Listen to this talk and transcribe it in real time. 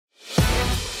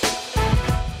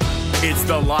It's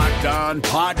the Locked On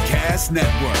Podcast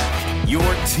Network, your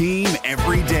team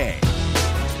every day.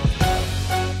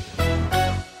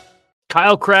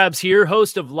 Kyle Krabs here,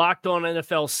 host of Locked On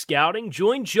NFL Scouting.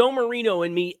 Join Joe Marino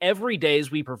and me every day as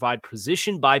we provide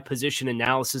position-by-position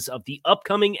analysis of the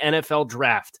upcoming NFL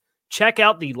Draft. Check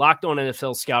out the Locked On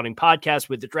NFL Scouting podcast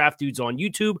with the Draft Dudes on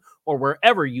YouTube or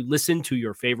wherever you listen to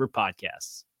your favorite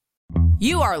podcasts.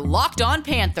 You are Locked On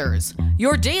Panthers,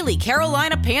 your daily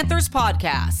Carolina Panthers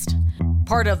podcast.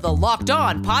 Part of the Locked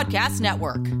On Podcast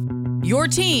Network, your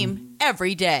team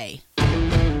every day.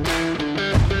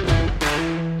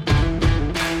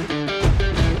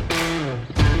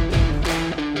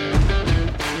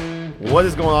 What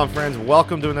is going on, friends?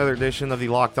 Welcome to another edition of the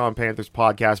Locked On Panthers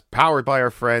podcast, powered by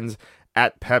our friends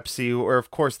at Pepsi, where,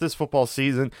 of course, this football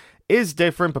season is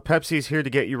different, but Pepsi is here to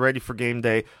get you ready for game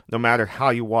day, no matter how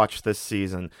you watch this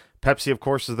season. Pepsi, of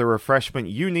course, is the refreshment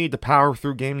you need to power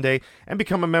through game day and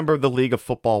become a member of the League of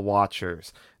Football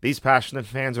Watchers. These passionate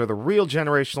fans are the real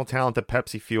generational talent that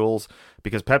Pepsi fuels,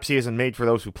 because Pepsi isn't made for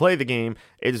those who play the game,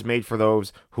 it is made for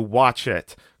those who watch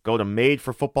it. Go to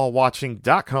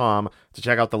madeforfootballwatching.com to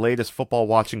check out the latest football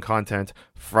watching content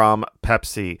from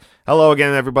Pepsi. Hello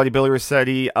again, everybody. Billy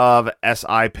Rossetti of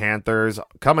SI Panthers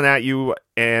coming at you,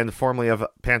 and formerly of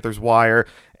Panthers Wire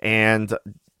and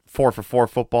 4for4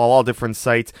 Football, all different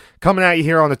sites. Coming at you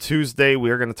here on a Tuesday, we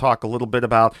are going to talk a little bit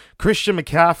about Christian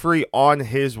McCaffrey on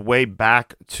his way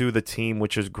back to the team,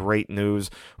 which is great news.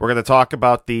 We're going to talk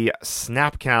about the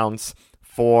snap counts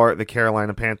for the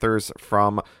Carolina Panthers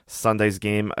from Sunday's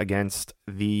game against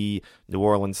the New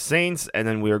Orleans Saints, and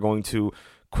then we are going to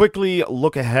quickly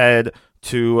look ahead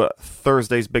to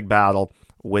Thursday's big battle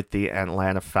with the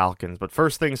Atlanta Falcons. But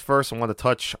first things first, I want to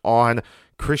touch on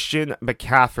Christian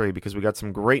McCaffrey, because we got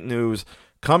some great news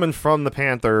coming from the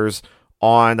Panthers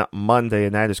on Monday,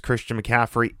 and that is Christian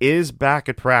McCaffrey is back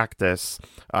at practice.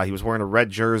 He was wearing a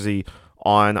red jersey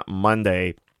on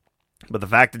Monday, but the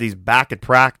fact that he's back at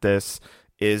practice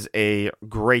is a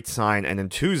great sign. And then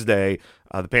Tuesday,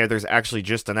 the Panthers actually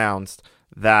just announced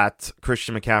that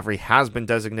Christian McCaffrey has been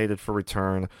designated for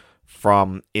return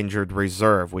from injured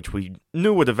reserve, which we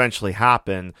knew would eventually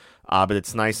happen, but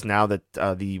it's nice now that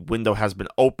the window has been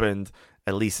opened,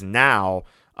 at least now,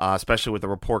 especially with the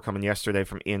report coming yesterday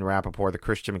from Ian Rappaport that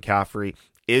Christian McCaffrey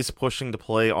is pushing to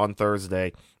play on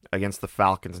Thursday against the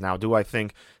Falcons. Now, do I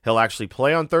think he'll actually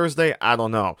play on Thursday? I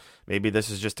don't know. Maybe this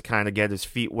is just to kind of get his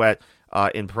feet wet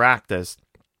in practice,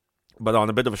 but on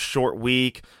a bit of a short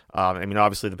week.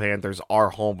 Obviously the Panthers are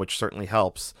home, which certainly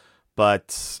helps,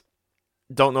 but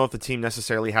don't know if the team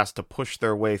necessarily has to push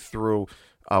their way through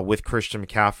with Christian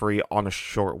McCaffrey on a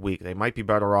short week. They might be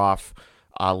better off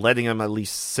letting him at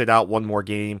least sit out one more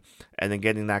game and then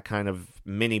getting that kind of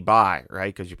mini bye,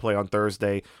 right? Because you play on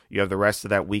Thursday, you have the rest of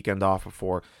that weekend off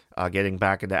before getting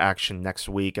back into action next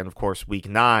week. And of course, week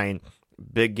 9,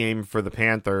 big game for the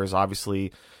Panthers.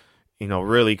 Obviously,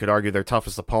 really could argue their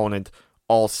toughest opponent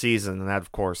all season, and that,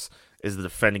 of course, is the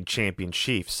defending champion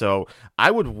Chiefs. So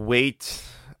I would wait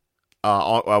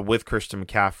with Christian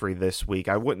McCaffrey this week.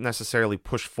 I wouldn't necessarily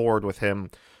push forward with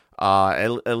him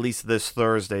at least this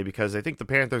Thursday, because I think the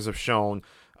Panthers have shown,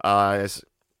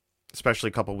 especially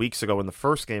a couple weeks ago in the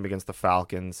first game against the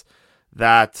Falcons,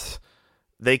 that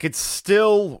they could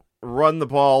still run the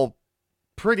ball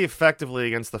pretty effectively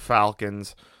against the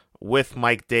Falcons with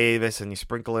Mike Davis, and you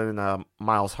sprinkle in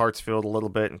Miles Hartsfield a little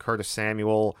bit and Curtis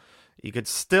Samuel. You could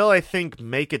still, I think,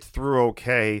 make it through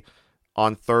okay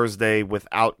on Thursday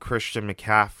without Christian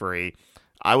McCaffrey.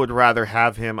 I would rather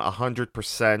have him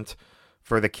 100%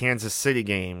 for the Kansas City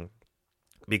game,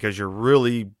 because you're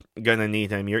really going to need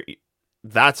him.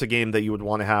 That's a game that you would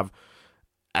want to have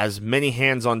as many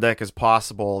hands on deck as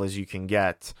possible as you can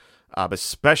get,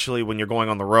 especially when you're going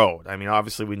on the road.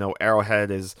 Obviously we know Arrowhead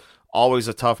is always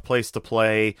a tough place to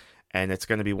play, and it's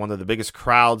going to be one of the biggest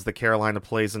crowds that Carolina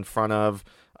plays in front of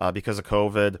because of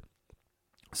COVID.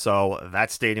 So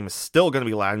that stadium is still going to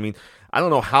be loud. I don't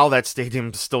know how that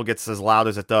stadium still gets as loud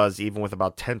as it does, even with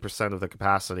about 10% of the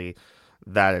capacity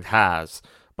that it has.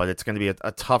 But it's going to be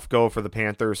a tough go for the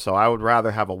Panthers. So I would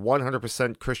rather have a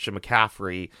 100% Christian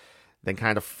McCaffrey than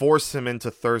kind of force him into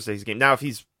Thursday's game. Now, if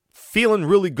he's feeling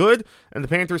really good and the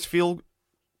Panthers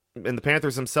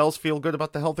themselves feel good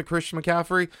about the health of Christian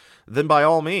McCaffrey, then by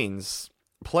all means,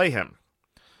 play him.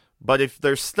 But if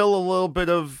there's still a little bit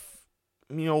of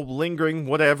lingering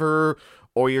whatever,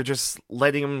 or you're just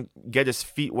letting him get his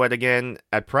feet wet again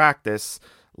at practice,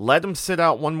 let him sit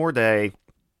out one more day,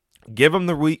 give him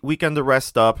the weekend to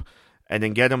rest up, and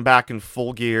then get him back in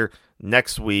full gear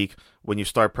next week when you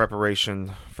start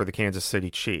preparation for the Kansas City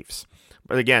Chiefs.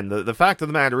 But again, the fact of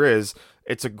the matter is,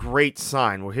 it's a great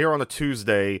sign. We're here on a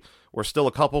Tuesday. We're still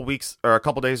a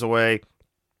couple days away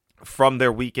from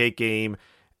their Week 8 game,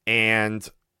 and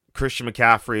Christian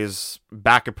McCaffrey is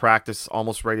back at practice,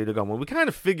 almost ready to go. When we kind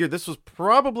of figured this was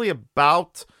probably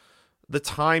about the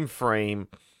time frame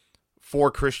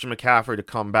for Christian McCaffrey to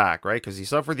come back, right? Because he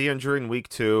suffered the injury in Week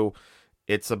 2.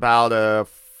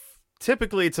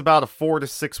 Typically it's about a 4 to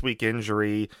 6 week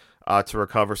injury to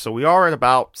recover. So we are at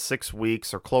about 6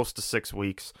 weeks or close to 6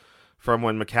 weeks from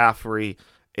when McCaffrey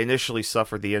initially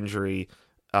suffered the injury,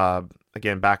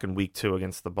 again, back in Week 2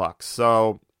 against the Bucs.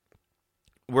 So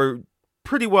we're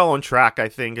pretty well on track, I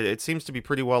think. It seems to be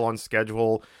pretty well on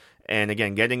schedule. And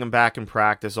again, getting him back in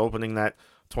practice, opening that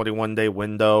 21-day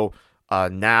window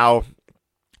now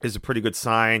is a pretty good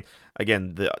sign.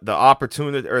 Again, the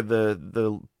opportunity or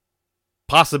the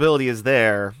possibility is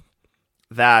there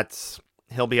that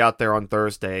he'll be out there on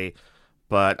Thursday.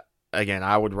 But again,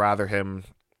 I would rather him,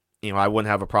 I wouldn't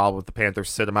have a problem with the Panthers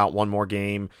sit him out one more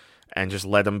game and just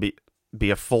let him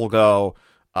be a full go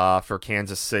for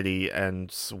Kansas City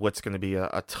and what's going to be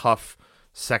a tough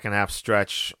second half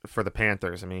stretch for the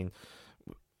Panthers. I mean,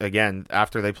 again,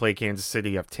 after they play Kansas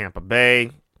City, you have Tampa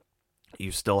Bay.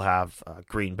 You still have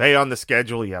Green Bay on the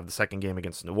schedule. You have the second game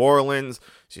against New Orleans.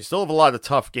 So you still have a lot of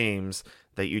tough games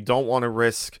that you don't want to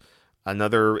risk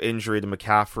another injury to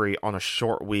McCaffrey on a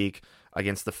short week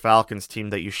against the Falcons team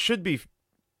that you should beat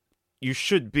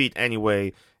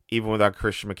anyway, even without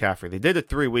Christian McCaffrey. They did it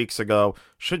 3 weeks ago.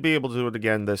 Should be able to do it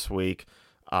again this week.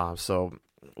 So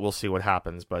we'll see what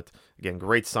happens. But again,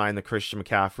 great sign that Christian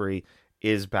McCaffrey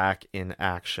is back in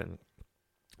action.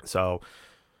 So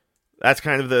that's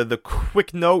kind of the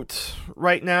quick note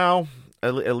right now,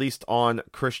 at least on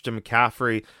Christian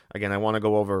McCaffrey. Again, I want to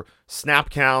go over snap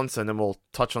counts, and then we'll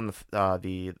touch on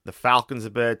the Falcons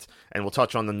a bit, and we'll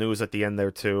touch on the news at the end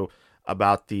there too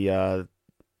about the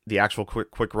actual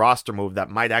quick roster move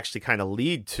that might actually kind of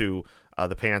lead to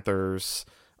the Panthers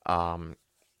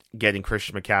getting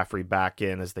Christian McCaffrey back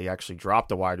in as they actually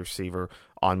dropped a wide receiver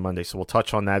on Monday. So we'll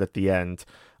touch on that at the end.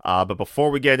 But before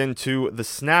we get into the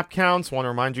snap counts, I want to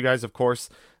remind you guys, of course,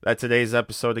 that today's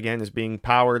episode, again, is being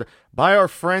powered by our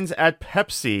friends at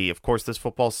Pepsi. Of course, this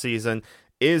football season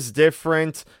is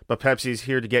different, but Pepsi is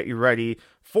here to get you ready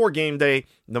for game day,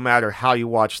 no matter how you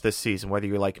watch this season. Whether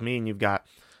you're like me and you've got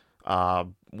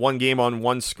one game on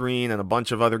one screen and a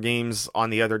bunch of other games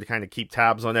on the other to kind of keep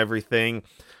tabs on everything.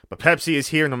 But Pepsi is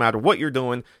here no matter what you're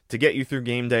doing to get you through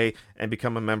game day and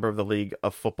become a member of the League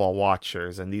of Football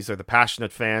Watchers. And these are the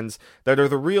passionate fans that are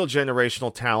the real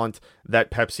generational talent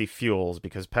that Pepsi fuels,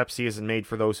 because Pepsi isn't made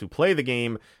for those who play the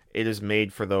game, it is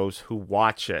made for those who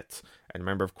watch it. And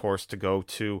remember, of course, to go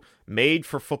to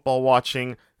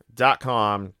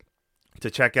madeforfootballwatching.com to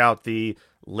check out the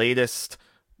latest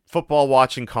football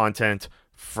watching content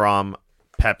from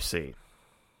Pepsi.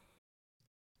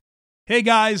 Hey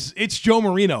guys, it's Joe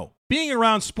Marino. Being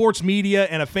around sports media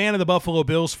and a fan of the Buffalo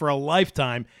Bills for a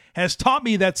lifetime has taught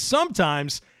me that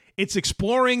sometimes it's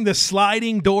exploring the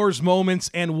sliding doors moments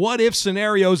and what-if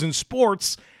scenarios in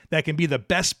sports that can be the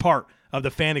best part of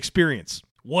the fan experience.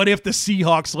 What if the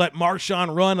Seahawks let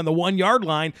Marshawn run on the 1-yard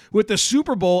line with the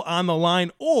Super Bowl on the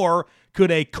line? Or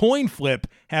could a coin flip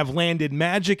have landed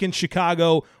Magic in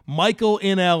Chicago, Michael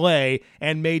in LA,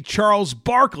 and made Charles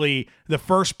Barkley the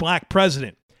first black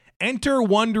president? Enter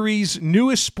Wondery's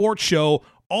newest sports show,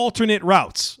 Alternate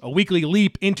Routes, a weekly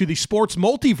leap into the sports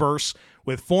multiverse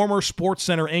with former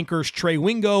SportsCenter anchors Trey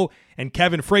Wingo and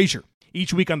Kevin Frazier.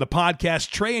 Each week on the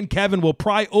podcast, Trey and Kevin will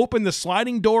pry open the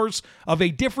sliding doors of a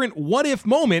different what-if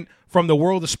moment from the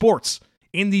world of sports.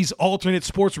 In these alternate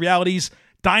sports realities,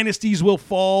 dynasties will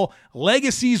fall,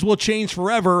 legacies will change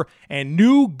forever, and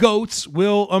new GOATs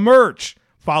will emerge.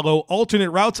 Follow Alternate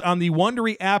Routes on the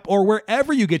Wondery app or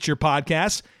wherever you get your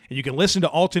podcasts, and you can listen to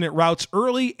Alternate Routes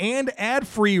early and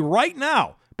ad-free right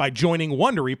now by joining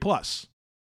Wondery Plus.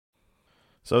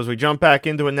 So as we jump back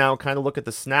into it now, kind of look at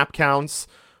the snap counts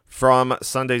from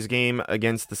Sunday's game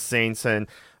against the Saints. And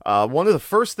one of the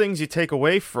first things you take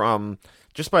away from,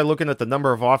 just by looking at the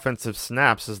number of offensive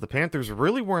snaps, is the Panthers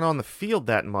really weren't on the field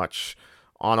that much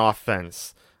on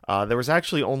offense. There was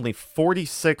actually only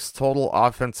 46 total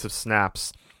offensive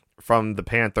snaps from the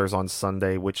Panthers on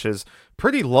Sunday, which is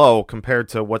pretty low compared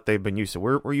to what they've been used to.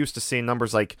 We're used to seeing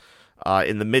numbers like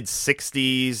in the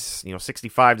mid-60s,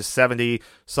 65 to 70,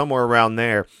 somewhere around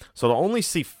there. So to only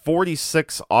see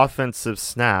 46 offensive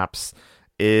snaps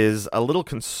is a little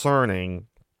concerning.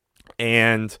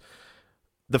 And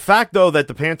the fact, though, that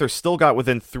the Panthers still got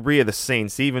within 3 of the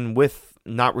Saints, even with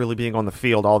not really being on the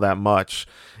field all that much,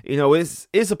 is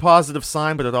a positive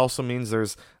sign, but it also means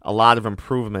there's a lot of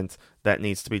improvement that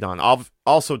needs to be done.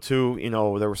 Also, too,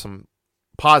 there were some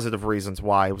positive reasons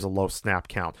why it was a low snap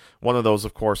count. One of those,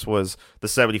 of course, was the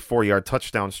 74-yard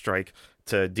touchdown strike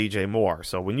to DJ Moore.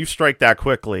 So when you strike that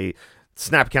quickly,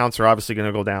 snap counts are obviously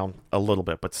going to go down a little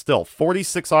bit, but still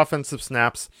 46 offensive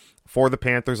snaps for the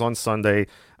Panthers on Sunday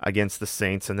against the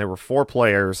Saints, and there were 4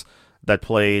 players that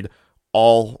played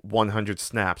all 100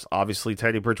 snaps. Obviously,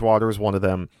 Teddy Bridgewater is one of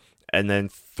them, and then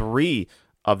 3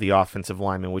 of the offensive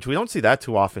linemen, which we don't see that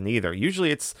too often either. Usually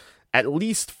it's at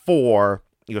least 4,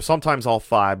 sometimes all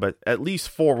 5, but at least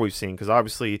 4 we've seen, because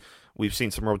obviously we've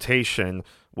seen some rotation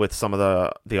with some of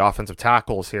the offensive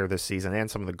tackles here this season and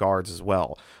some of the guards as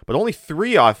well. But only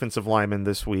 3 offensive linemen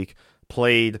this week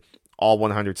played all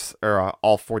 100 or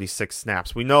all 46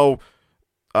 snaps. We know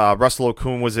Russell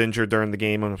Okung was injured during the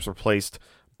game and was replaced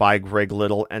by Greg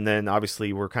Little, and then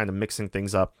obviously we're kind of mixing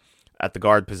things up at the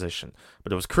guard position.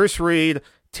 But it was Chris Reed,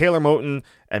 Taylor Moton,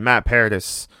 and Matt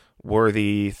Paradis were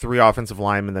the 3 offensive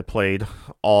linemen that played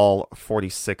all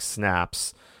 46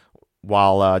 snaps,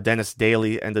 while Dennis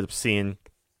Daly ended up seeing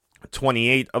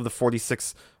 28 of the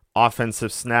 46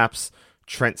 offensive snaps.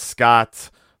 Trent Scott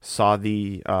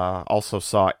also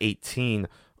saw 18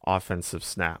 offensive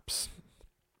snaps.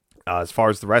 As far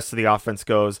as the rest of the offense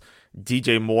goes,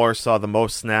 DJ Moore saw the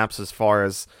most snaps as far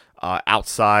as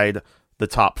outside the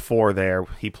top 4 there.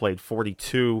 He played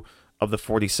 42 of the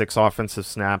 46 offensive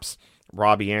snaps.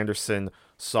 Robbie Anderson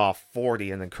saw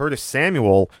 40. And then Curtis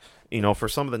Samuel, for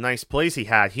some of the nice plays he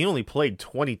had, he only played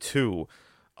 22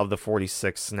 of the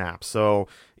 46 snaps. So,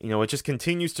 it just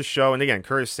continues to show. And again,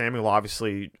 Curtis Samuel,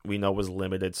 obviously, we know was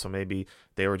limited, so maybe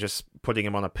they were just putting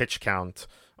him on a pitch count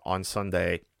on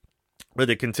Sunday. But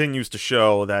it continues to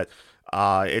show that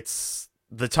it's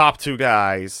the top 2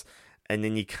 guys, and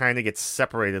then you kind of get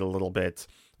separated a little bit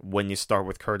when you start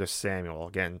with Curtis Samuel.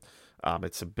 Again,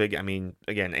 it's a big,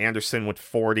 again, Anderson with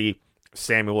 40,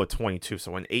 Samuel with 22,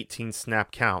 so an 18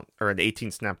 snap count, or an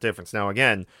 18 snap difference. Now,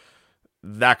 again,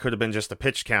 that could have been just a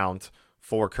pitch count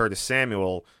for Curtis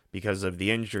Samuel because of the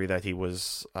injury that he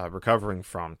was recovering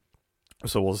from.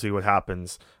 So we'll see what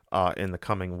happens in the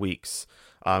coming weeks.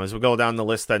 As we go down the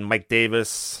list, then Mike Davis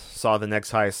saw the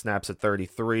next highest snaps at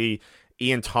 33.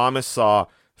 Ian Thomas saw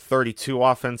 32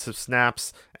 offensive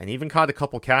snaps and even caught a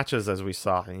couple catches, as we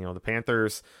saw. The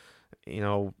Panthers,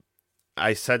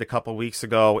 I said a couple weeks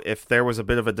ago, if there was a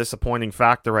bit of a disappointing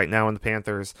factor right now in the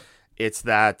Panthers, it's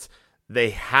that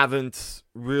they haven't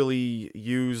really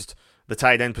used the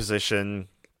tight end position,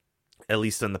 at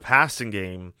least in the passing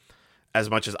game, as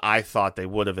much as I thought they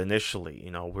would have initially.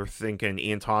 We're thinking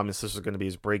Ian Thomas, this is going to be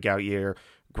his breakout year.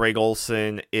 Greg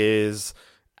Olsen is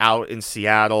out in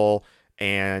Seattle,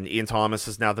 and Ian Thomas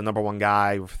is now the number 1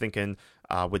 guy. We're thinking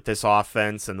with this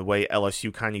offense and the way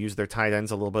LSU kind of used their tight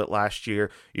ends a little bit last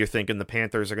year, you're thinking the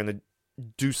Panthers are going to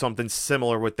do something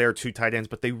similar with their 2 tight ends,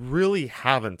 but they really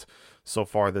haven't so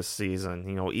far this season.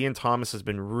 Ian Thomas has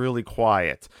been really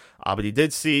quiet, but he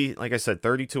did see, like I said,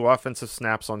 32 offensive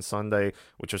snaps on Sunday,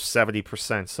 which was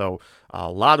 70%, so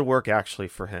a lot of work actually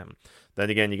for him. Then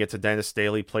again, you get to Dennis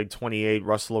Daly, played 28,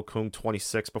 Russell Okung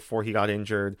 26 before he got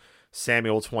injured,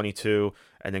 Samuel 22,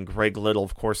 and then Greg Little,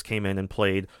 of course, came in and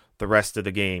played the rest of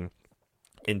the game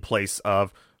in place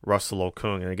of Russell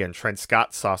Okung. And again, Trent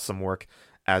Scott saw some work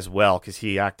as well because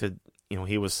he acted,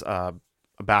 he was a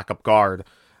backup guard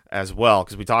as well,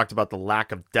 because we talked about the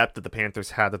lack of depth that the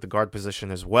Panthers had at the guard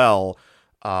position as well,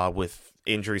 with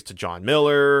injuries to John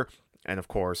Miller and, of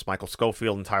course, Michael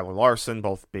Schofield and Tyler Larson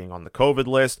both being on the COVID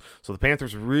list. So the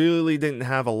Panthers really didn't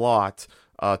have a lot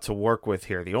to work with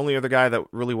here. The only other guy that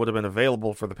really would have been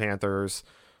available for the Panthers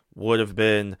would have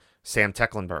been Sam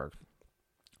Tecklenburg.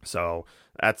 So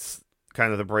that's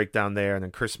kind of the breakdown there. And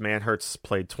then Chris Manhertz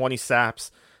played 20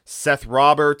 snaps. Seth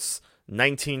Roberts,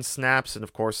 19 snaps. And,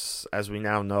 of course, as we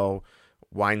now know,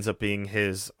 winds up being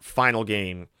his final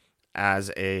game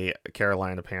as a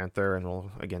Carolina Panther. And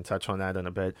we'll, again, touch on that in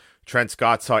a bit. Trent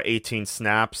Scott saw 18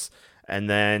 snaps. And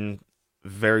then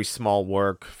very small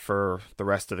work for the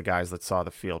rest of the guys that saw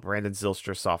the field. Brandon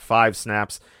Zylstra saw 5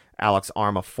 snaps. Alex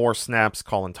Arma, 4 snaps.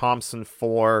 Colin Thompson,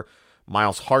 4.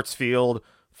 Miles Hartsfield,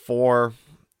 4.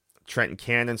 Trenton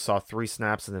Cannon saw 3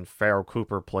 snaps, and then Farrell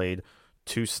Cooper played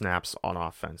 2 snaps on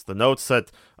offense. The notes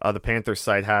that the Panthers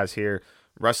site has here,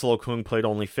 Russell Okung played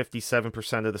only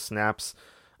 57% of the snaps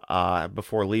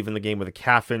before leaving the game with a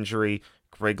calf injury.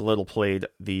 Greg Little played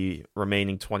the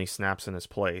remaining 20 snaps in his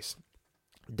place.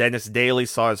 Dennis Daly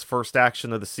saw his first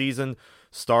action of the season,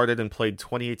 started and played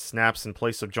 28 snaps in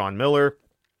place of John Miller.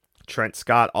 Trent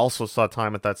Scott also saw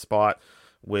time at that spot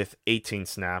with 18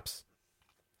 snaps.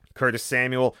 Curtis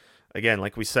Samuel, again,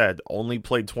 like we said, only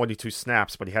played 22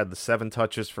 snaps, but he had the 7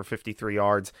 touches for 53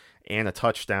 yards and a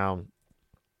touchdown.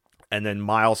 And then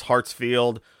Miles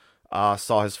Hartsfield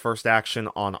saw his first action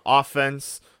on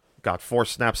offense, got 4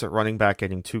 snaps at running back,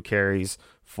 getting 2 carries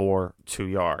for 2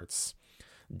 yards.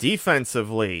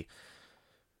 Defensively,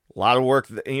 a lot of work,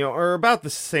 or about the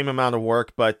same amount of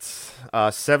work, but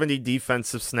 70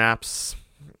 defensive snaps.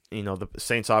 The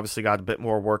Saints obviously got a bit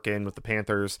more work in with the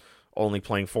Panthers only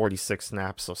playing 46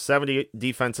 snaps. So 70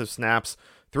 defensive snaps.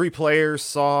 3 players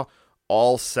saw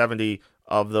all 70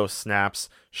 of those snaps.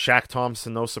 Shaq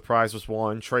Thompson, no surprise, was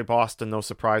 1. Trey Boston, no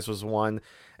surprise, was 1.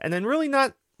 And then really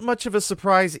not much of a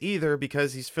surprise either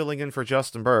because he's filling in for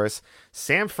Justin Burris.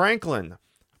 Sam Franklin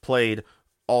played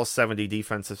all 70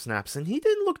 defensive snaps, and he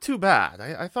didn't look too bad.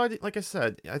 I thought, like I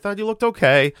said, I thought he looked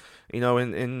okay,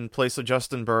 in place of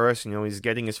Justin Burris. He's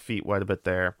getting his feet wet a bit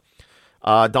there.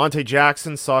 Dante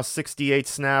Jackson saw 68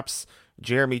 snaps.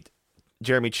 Jeremy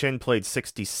Chin played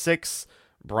 66.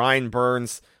 Brian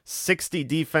Burns, 60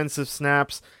 defensive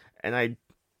snaps. And I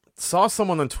saw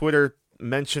someone on Twitter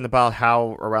mention about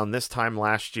how around this time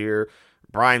last year,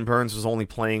 Brian Burns was only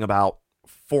playing about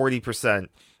 40%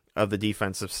 of the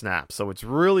defensive snaps. So it's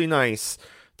really nice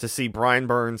to see Brian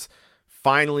Burns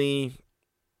finally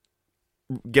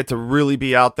get to really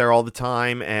be out there all the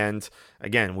time. And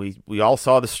again, we all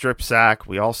saw the strip sack.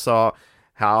 We all saw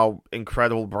how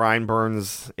incredible Brian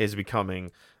Burns is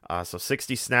becoming. So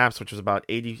 60 snaps, which was about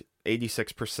 86%.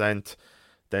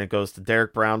 Then it goes to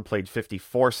Derek Brown, played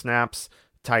 54 snaps.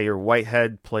 Tyre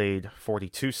Whitehead played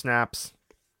 42 snaps.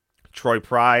 Troy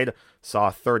Pride saw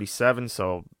 37,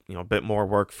 so a bit more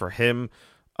work for him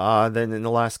than in the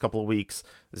last couple of weeks.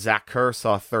 Zach Kerr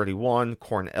saw 31.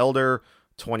 Corn Elder,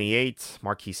 28.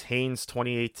 Marquise Haynes,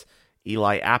 28.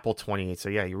 Eli Apple, 28. So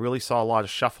yeah, you really saw a lot of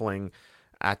shuffling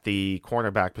at the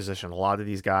cornerback position. A lot of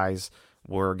these guys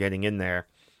were getting in there.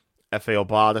 F.A.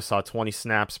 Obada saw 20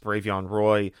 snaps. Bravion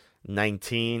Roy,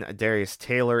 19. Darius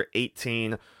Taylor,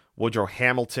 18. Woodrow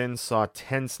Hamilton saw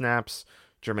 10 snaps.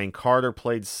 Jermaine Carter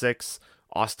played 6.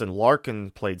 Austin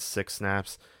Larkin played 6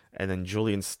 snaps. And then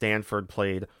Julian Stanford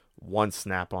played 1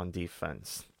 snap on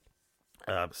defense.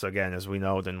 So again, as we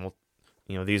know, then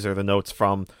these are the notes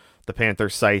from the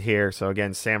Panthers site here. So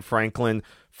again, Sam Franklin,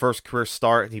 first career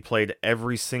start. He played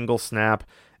every single snap,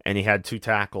 and he had 2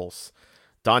 tackles.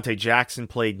 Dante Jackson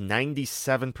played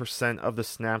 97% of the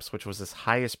snaps, which was his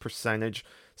highest percentage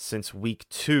since week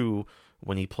 2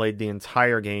 when he played the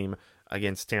entire game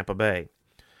against Tampa Bay.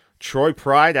 Troy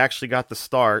Pride actually got the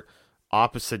start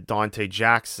opposite Dante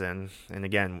Jackson. And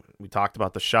again, we talked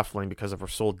about the shuffling because of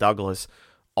Rasul Douglas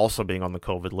also being on the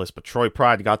COVID list. But Troy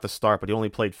Pride got the start, but he only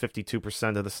played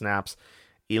 52% of the snaps.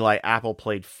 Eli Apple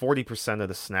played 40% of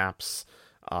the snaps.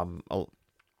 And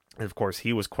of course,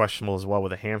 he was questionable as well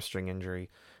with a hamstring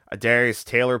injury. Darius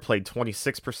Taylor played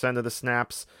 26% of the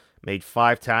snaps, made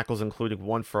 5 tackles, including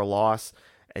 1 for a loss.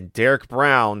 And Derek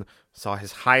Brown saw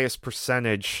his highest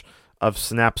percentage of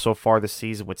snaps so far this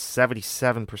season with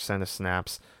 77% of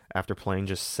snaps after playing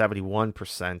just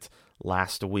 71%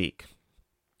 last week.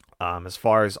 As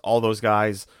far as all those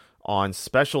guys on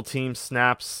special team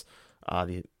snaps,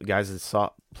 the guys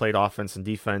that played offense and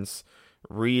defense,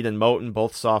 Reed and Moten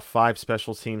both saw 5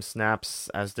 special team snaps,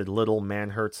 as did Little,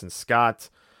 Manhertz, and Scott.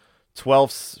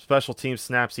 12 special team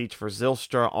snaps each for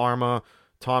Zylstra, Arma,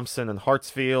 Thompson, and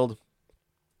Hartsfield.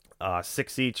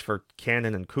 6 each for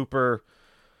Cannon and Cooper.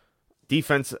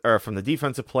 From the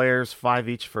defensive players, 5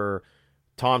 each for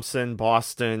Thompson,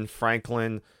 Boston,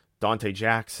 Franklin, Dante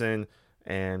Jackson,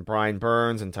 and Brian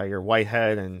Burns, and Tyre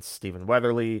Whitehead, and Stephen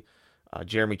Weatherly.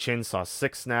 Jeremy Chin saw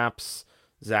 6 snaps.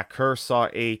 Zach Kerr saw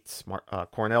 8.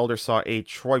 Corn Elder saw 8.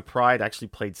 Troy Pride actually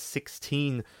played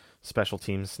 16 special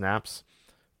team snaps.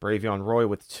 Bravion Roy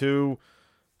with 2.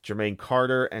 Jermaine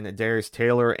Carter and Darius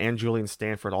Taylor and Julian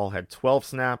Stanford all had 12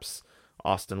 snaps.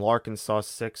 Austin Larkin saw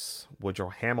 6. Woodrow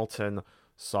Hamilton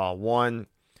saw 1.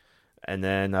 And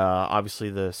then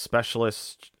obviously the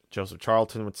specialists, Joseph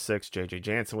Charlton with 6. J.J.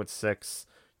 Jansen with 6.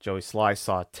 Joey Sly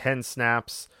saw 10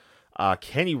 snaps.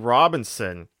 Kenny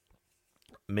Robinson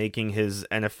making his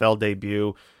NFL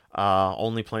debut,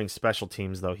 only playing special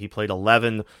teams, though. He played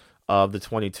 11 of the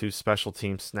 22 special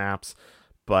team snaps,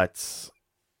 but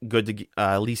good to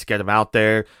at least get him out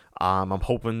there. I'm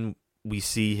hoping we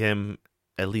see him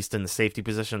at least in the safety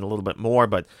position a little bit more,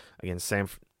 but again,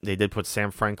 they did put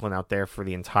Sam Franklin out there for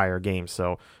the entire game,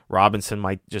 so Robinson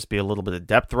might just be a little bit of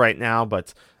depth right now,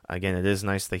 but again, it is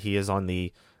nice that he is on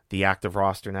the active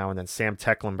roster now. And then Sam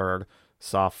Tecklenburg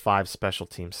saw 5 special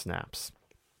team snaps.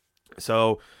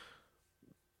 So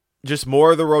just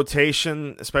more of the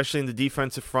rotation, especially in the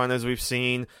defensive front, as we've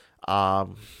seen.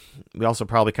 We also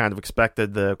probably kind of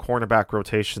expected the cornerback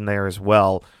rotation there as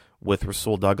well, with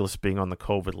Rasul Douglas being on the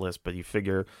COVID list. But you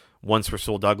figure once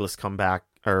Rasul Douglas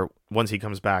once he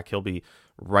comes back, he'll be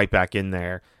right back in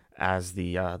there as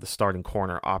the starting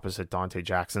corner opposite Dante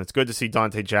Jackson. It's good to see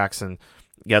Dante Jackson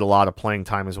get a lot of playing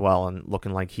time as well, and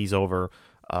looking like he's over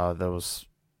those,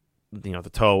 the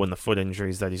toe and the foot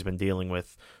injuries that he's been dealing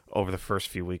with over the first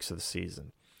few weeks of the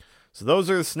season. So those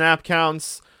are the snap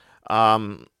counts.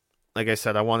 Like I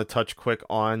said, I want to touch quick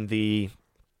on the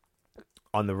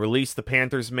release the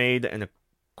Panthers made, and a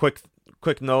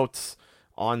quick notes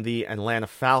on the Atlanta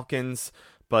Falcons.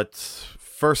 But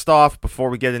first off, before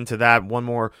we get into that, one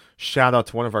more shout out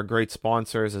to one of our great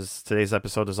sponsors, as today's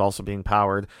episode is also being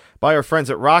powered by our friends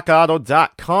at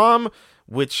rockauto.com,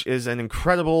 which is an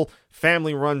incredible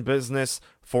family-run business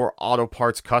for auto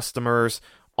parts customers.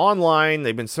 Online,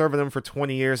 they've been serving them for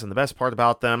 20 years, and the best part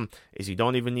about them is you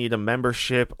don't even need a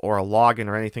membership or a login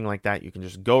or anything like that. You can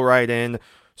just go right in,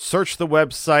 search the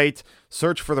website,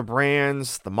 search for the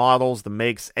brands, the models, the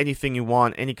makes, anything you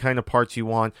want, any kind of parts you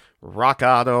want. Rock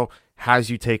Auto has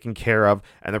you taken care of,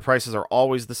 and the prices are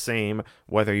always the same,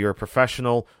 whether you're a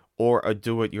professional or a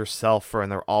do-it-yourselfer,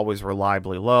 and they're always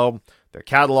reliably low. Their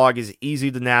catalog is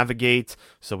easy to navigate,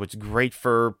 so it's great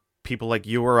for people like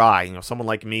you or I, someone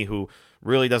like me who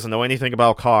really doesn't know anything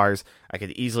about cars. I could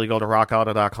easily go to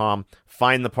rockauto.com,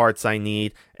 find the parts I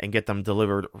need, and get them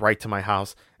delivered right to my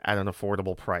house at an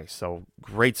affordable price. So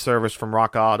great service from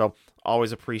Rock Auto.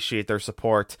 Always appreciate their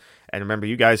support. And remember,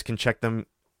 you guys can check them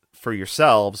for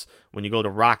yourselves when you go to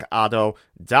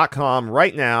rockauto.com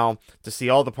right now to see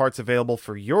all the parts available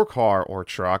for your car or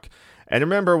truck. And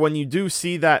remember, when you do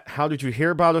see that "How did you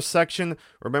hear about us" section,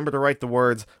 remember to write the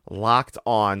words "Locked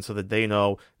On" so that they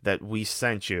know that we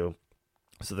sent you,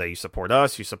 so that you support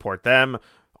us, you support them,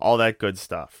 all that good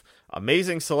stuff.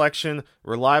 Amazing selection,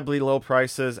 reliably low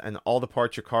prices, and all the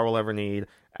parts your car will ever need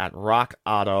at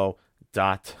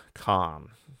rockauto.com.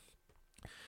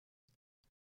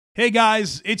 Hey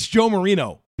guys, it's Joe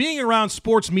Marino. Being around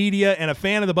sports media and a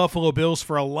fan of the Buffalo Bills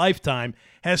for a lifetime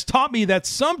has taught me that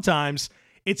sometimes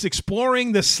it's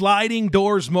exploring the sliding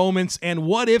doors moments and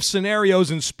what-if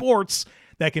scenarios in sports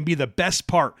that can be the best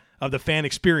part of the fan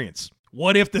experience.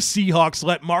 What if the Seahawks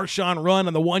let Marshawn run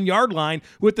on the 1-yard line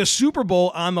with the Super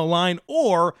Bowl on the line?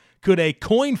 Or could a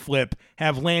coin flip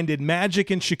have landed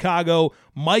Magic in Chicago,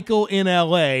 Michael in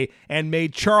LA, and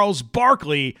made Charles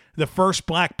Barkley the first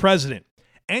black president?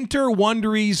 Enter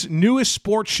Wondery's newest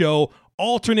sports show,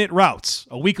 Alternate Routes,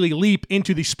 a weekly leap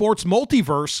into the sports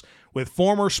multiverse with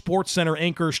former SportsCenter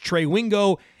anchors Trey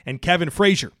Wingo and Kevin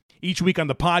Frazier. Each week on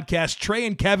the podcast, Trey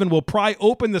and Kevin will pry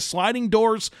open the sliding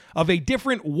doors of a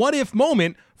different what-if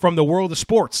moment from the world of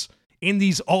sports. In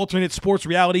these alternate sports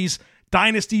realities,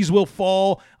 dynasties will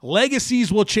fall, legacies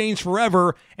will change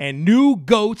forever, and new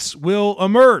GOATs will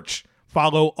emerge.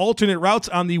 Follow Alternate Routes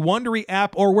on the Wondery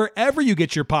app or wherever you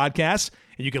get your podcasts,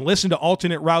 and you can listen to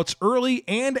Alternate Routes early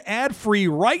and ad-free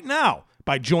right now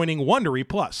by joining Wondery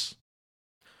Plus.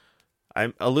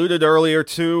 I alluded earlier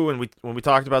to, when we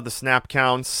talked about the snap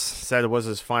counts, said it was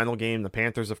his final game. The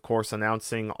Panthers, of course,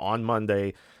 announcing on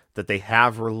Monday that they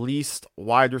have released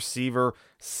wide receiver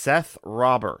Seth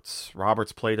Roberts.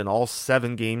 Roberts played in all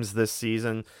 7 games this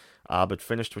season, but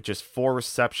finished with just 4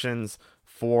 receptions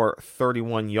for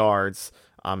 31 yards.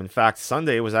 In fact,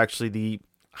 Sunday was actually the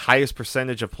highest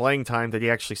percentage of playing time that he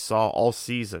actually saw all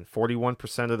season.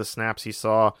 41% of the snaps he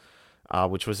saw,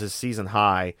 which was his season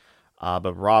high.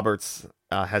 But Roberts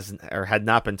had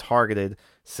not been targeted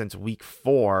since week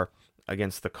 4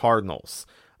 against the Cardinals.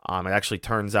 It actually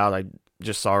turns out, I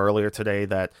just saw earlier today,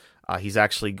 that he's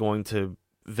actually going to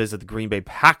visit the Green Bay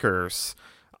Packers.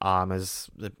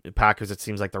 As the Packers, it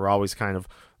seems like they're always kind of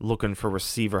looking for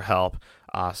receiver help.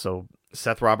 So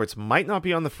Seth Roberts might not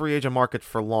be on the free agent market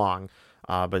for long.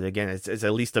 But again, it's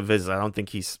at least a visit. I don't think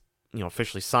he's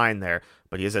officially signed there,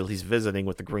 but he is at least visiting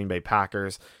with the Green Bay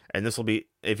Packers. And this will be,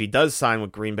 if he does sign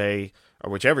with Green Bay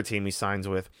or whichever team he signs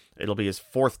with, it'll be his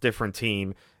 4th different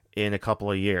team in a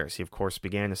couple of years. He, of course,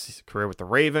 began his career with the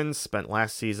Ravens, spent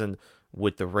last season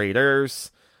with the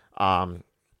Raiders, but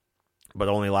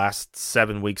only last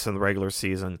 7 weeks in the regular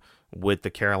season with the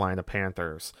Carolina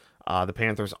Panthers. The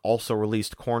Panthers also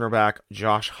released cornerback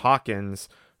Josh Hawkins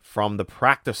from the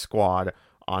practice squad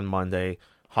on Monday.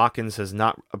 Hawkins has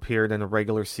not appeared in a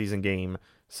regular season game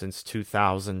since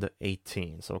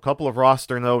 2018. So a couple of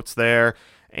roster notes there,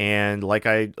 and like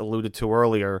I alluded to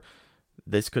earlier,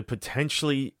 this could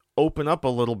potentially open up a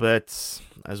little bit,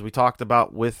 as we talked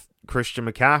about with Christian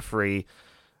McCaffrey.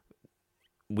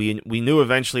 We knew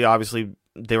eventually, obviously,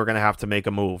 they were going to have to make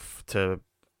a move to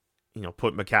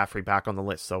put McCaffrey back on the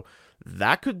list. So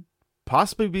that could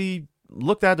possibly be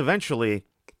looked at eventually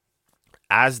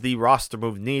as the roster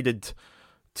move needed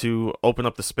to open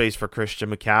up the space for Christian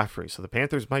McCaffrey. So the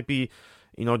Panthers might be,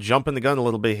 jumping the gun a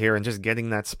little bit here and just getting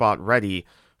that spot ready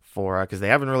for, because they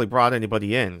haven't really brought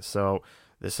anybody in. So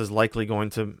this is likely going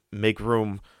to make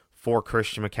room for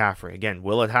Christian McCaffrey. Again,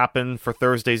 will it happen for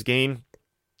Thursday's game?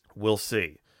 We'll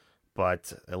see.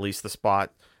 But at least the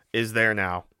spot is there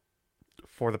now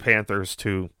for the Panthers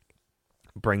to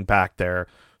bring back their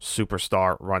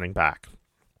superstar running back.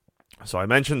 So I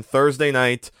mentioned Thursday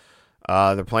night,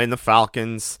 they're playing the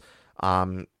Falcons.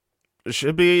 It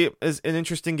should be an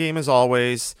interesting game as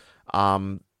always.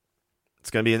 It's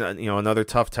going to be another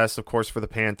tough test, of course, for the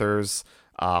Panthers.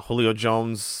 Julio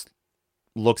Jones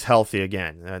looks healthy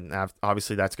again, and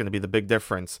obviously that's going to be the big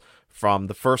difference from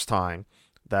the first time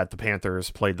that the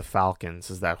Panthers played the Falcons,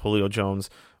 is that Julio Jones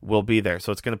will be there.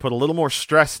 So it's going to put a little more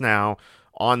stress now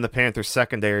on the Panthers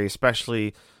secondary,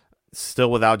 especially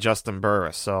still without Justin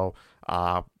Burris. So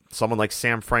someone like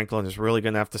Sam Franklin is really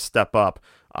going to have to step up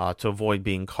to avoid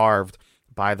being carved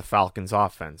by the Falcons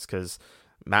offense, because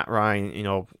Matt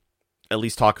Ryan, at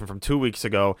least talking from 2 weeks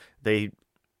ago, they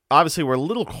obviously were a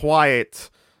little quiet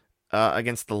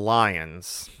against the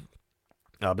Lions,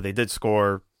 but they did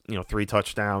score, 3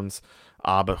 touchdowns.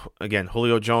 But again,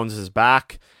 Julio Jones is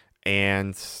back, and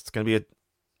it's going to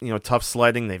be a tough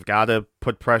sledding. They've got to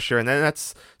put pressure, and then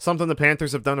that's something the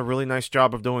Panthers have done a really nice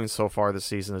job of doing so far this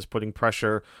season, is putting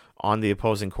pressure on the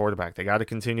opposing quarterback. They got to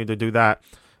continue to do that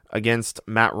against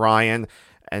Matt Ryan,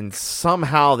 and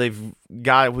somehow they've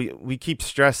got, we keep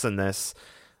stressing this,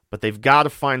 but they've got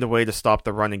to find a way to stop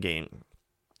the running game,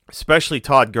 especially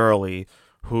Todd Gurley,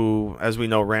 who, as we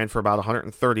know, ran for about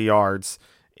 130 yards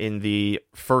in the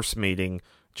first meeting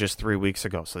just 3 weeks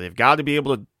ago. So they've got to be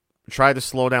able to try to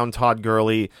slow down Todd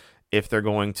Gurley if they're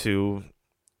going to,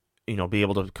 be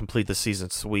able to complete the season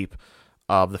sweep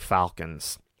of the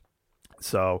Falcons.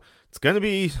 So it's going to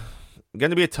be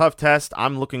a tough test.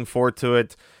 I'm looking forward to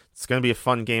it. It's going to be a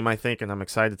fun game, I think, and I'm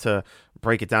excited to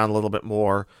break it down a little bit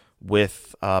more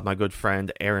with my good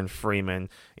friend Aaron Freeman.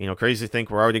 Crazy to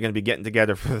think we're already going to be getting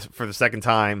together for the second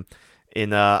time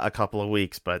in a couple of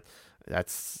weeks, but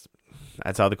that's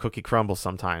how the cookie crumbles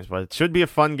sometimes. But it should be a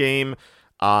fun game.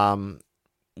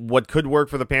 What could work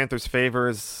for the Panthers' favor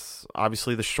is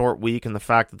obviously the short week and the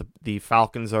fact that the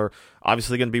Falcons are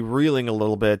obviously going to be reeling a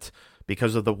little bit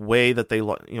because of the way that they,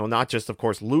 not just, of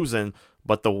course, losing,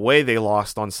 but the way they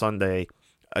lost on Sunday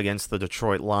against the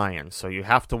Detroit Lions. So you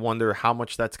have to wonder how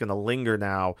much that's going to linger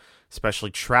now,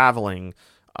 especially traveling.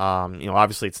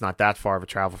 Obviously it's not that far of a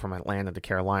travel from Atlanta to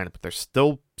Carolina, but they're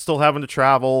still having to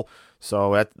travel.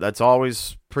 So that's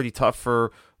always pretty tough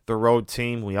for the road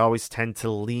team. We always tend to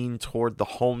lean toward the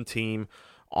home team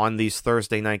on these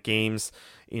Thursday night games.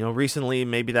 Recently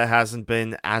maybe that hasn't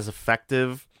been as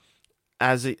effective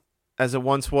as it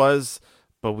once was,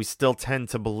 but we still tend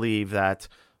to believe that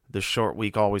the short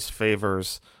week always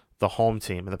favors the home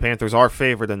team. And the Panthers are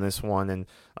favored in this one, and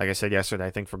like I said yesterday,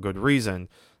 I think for good reason,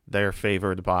 they're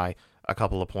favored by a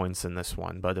couple of points in this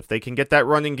one. But if they can get that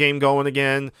running game going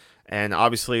again, and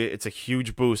obviously it's a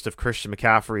huge boost if Christian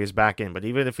McCaffrey is back in, but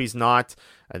even if he's not,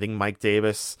 I think Mike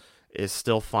Davis is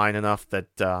still fine enough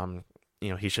that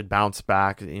he should bounce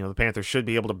back. The Panthers should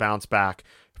be able to bounce back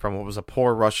from what was a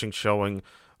poor rushing showing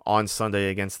on Sunday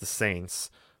against the Saints.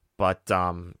 But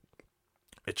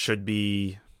they should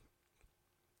be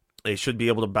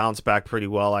able to bounce back pretty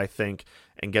well, I think,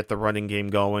 and get the running game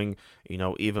going.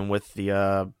 Even with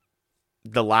the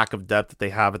lack of depth that they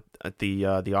have at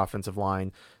the offensive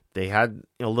line, they had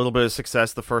a little bit of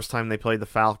success the first time they played the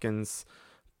Falcons,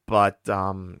 but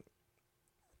we'll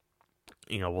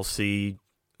see,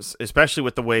 especially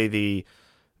with the way the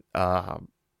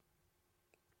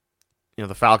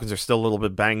Falcons are still a little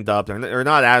bit banged up. They're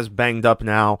not as banged up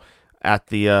now at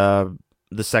the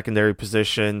secondary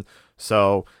position,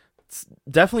 so it's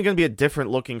definitely going to be a different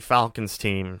looking Falcons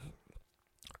team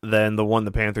than the one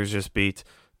the Panthers just beat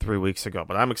 3 weeks ago.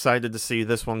 But I'm excited to see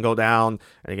this one go down,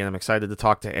 and again, I'm excited to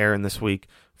talk to Aaron this week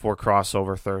for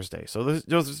Crossover Thursday. So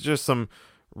those are just some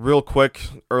real quick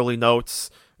early notes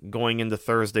going into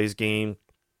Thursday's game.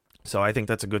 So I think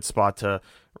that's a good spot to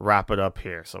wrap it up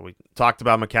here. So we talked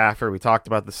about McCaffrey, we talked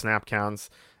about the snap counts,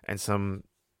 and some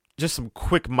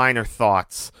quick minor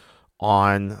thoughts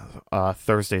on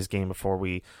Thursday's game before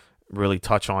we really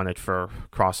touch on it for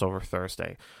Crossover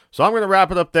Thursday. So I'm going to wrap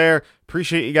it up there.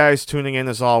 Appreciate you guys tuning in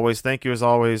as always. Thank you as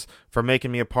always for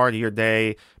making me a part of your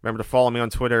day. Remember to follow me on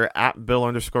Twitter at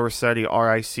Bill_Riccetti,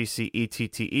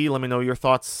 RICCETTE. Let me know your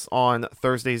thoughts on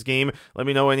Thursday's game. Let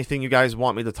me know anything you guys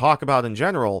want me to talk about in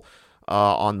general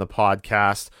on the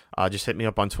podcast, just hit me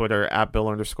up on Twitter at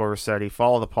Bill_Rossetti.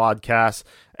 Follow the podcast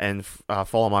and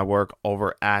follow my work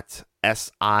over at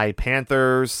SI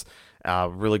Panthers.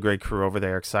 Really great crew over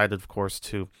there. Excited, of course,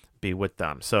 to be with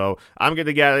them. So I'm going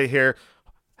to get out of here.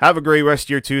 Have a great rest of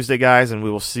your Tuesday, guys, and we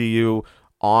will see you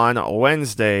on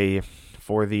Wednesday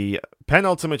for the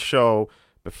penultimate show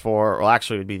before, well,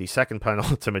 actually it would be the second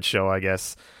penultimate show, I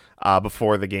guess,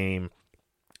 before the game,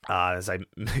 as I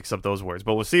mix up those words.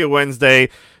 But we'll see you Wednesday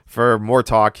for more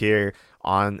talk here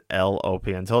on LOP.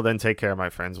 Until then, take care,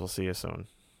 my friends. We'll see you soon.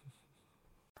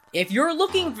 If you're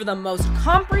looking for the most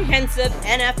comprehensive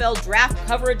NFL draft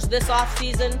coverage this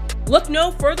offseason, look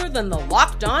no further than the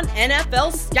Locked On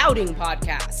NFL Scouting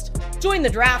Podcast. Join the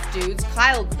draft dudes,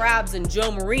 Kyle Krabs and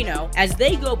Joe Marino, as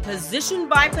they go position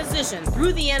by position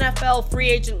through the NFL free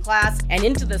agent class and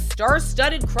into the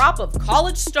star-studded crop of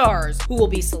college stars who will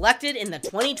be selected in the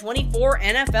 2024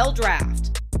 NFL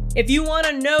Draft. If you want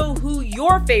to know who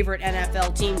your favorite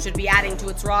NFL team should be adding to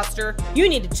its roster, you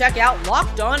need to check out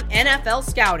Locked On NFL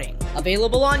Scouting,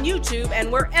 available on YouTube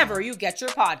and wherever you get your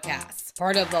podcasts.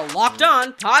 Part of the Locked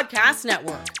On Podcast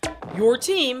Network, your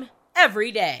team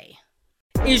every day.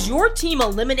 Is your team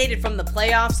eliminated from the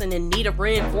playoffs and in need of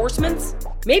reinforcements?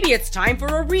 Maybe it's time for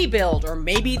a rebuild, or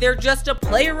maybe they're just a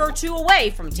player or two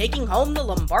away from taking home the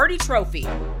Lombardi Trophy.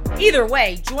 Either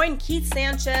way, join Keith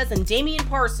Sanchez and Damian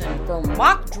Parson for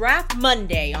Mock Draft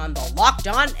Monday on the Locked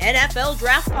On NFL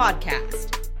Draft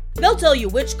Podcast. They'll tell you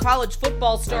which college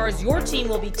football stars your team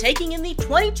will be taking in the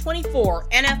 2024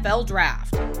 NFL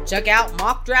Draft. Check out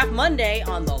Mock Draft Monday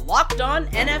on the Locked On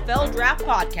NFL Draft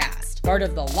Podcast, part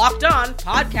of the Locked On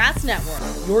Podcast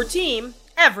Network, your team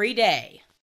every day.